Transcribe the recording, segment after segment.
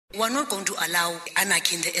We're not going to allow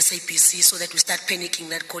anarchy in the SABC so that we start panicking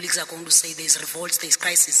that colleagues are going to say there's revolt, there's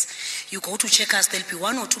crisis. You go to check us, there'll be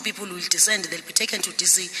one or two people who will descend, they'll be taken to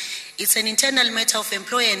DC. It's an internal matter of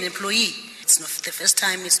employer and employee. It's not the first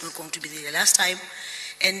time, it's not going to be the last time.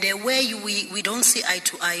 And where we don't see eye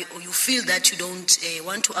to eye, or you feel that you don't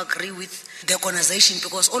want to agree with the organization,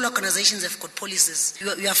 because all organizations have got policies.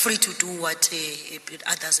 You are free to do what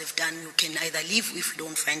others have done. You can either leave if you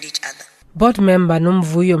don't find each other. Board member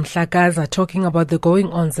Nomvuyo Mhlakaza talking about the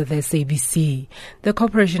going-ons at the SABC. The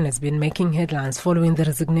corporation has been making headlines following the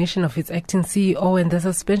resignation of its acting CEO and the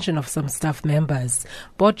suspension of some staff members.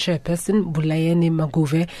 Board chairperson Bulayeni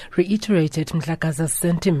Maguve reiterated Mhlakaza's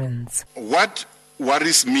sentiments. What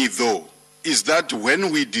worries me, though, is that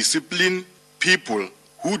when we discipline people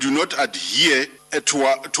who do not adhere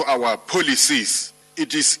to our policies,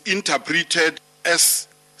 it is interpreted as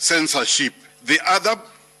censorship. The other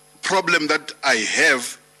problem that I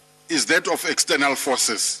have is that of external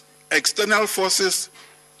forces. External forces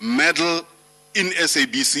meddle in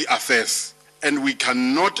SABC affairs, and we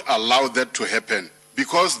cannot allow that to happen,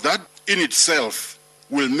 because that in itself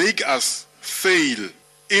will make us fail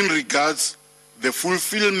in regards the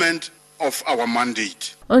fulfillment of our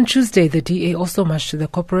mandate. On Tuesday, the DA also marched to the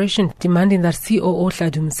corporation demanding that COO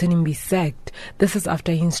Hladu Motsoeneng be sacked. This is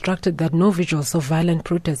after he instructed that no visuals of violent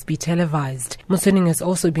protests be televised. Motsoeneng is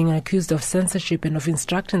also being accused of censorship and of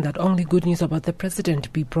instructing that only good news about the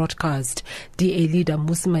president be broadcast. DA leader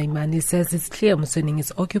Mmusi Maimane says it's clear Motsoeneng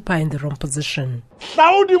is occupying the wrong position.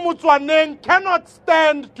 Hlaudi Motsoeneng cannot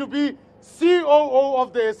stand to be COO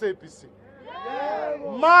of the SABC.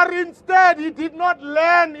 But instead, he did not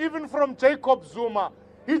learn even from Jacob Zuma.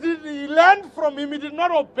 He learned from him. He did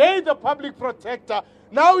not obey the public protector.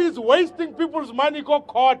 Now he's wasting people's money, go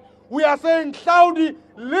court. We are saying, Hlaudi,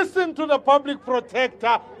 listen to the public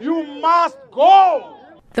protector. You must go.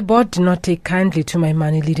 The board did not take kindly to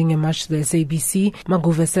Maimane leading a march to the SABC.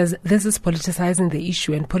 Maguve says this is politicizing the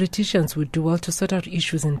issue and politicians would do well to sort out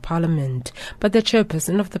issues in Parliament. But the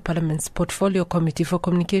chairperson of the Parliament's Portfolio Committee for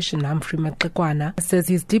Communication, Humphrey Maxekwana, says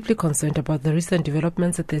he's deeply concerned about the recent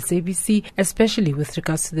developments at the SABC, especially with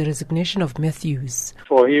regards to the resignation of Matthews.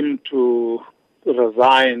 For him to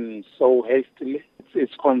resign so hastily,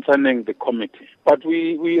 it's concerning the committee. But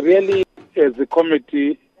we really, as a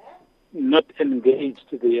committee, not engaged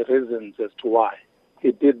the reasons as to why.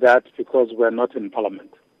 He did that because we're not in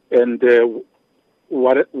Parliament. And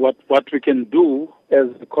what we can do as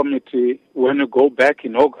a committee when we go back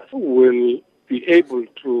in August, we'll be able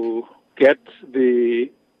to get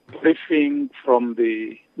the briefing from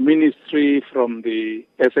the ministry, from the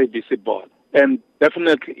SABC board. And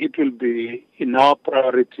definitely it will be in our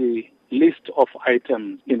priority list of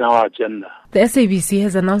items in our agenda. The SABC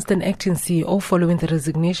has announced an acting CEO following the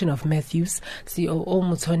resignation of Matthews. COO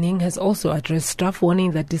Motsoeneng has also addressed staff,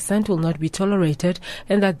 warning that dissent will not be tolerated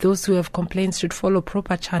and that those who have complaints should follow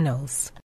proper channels.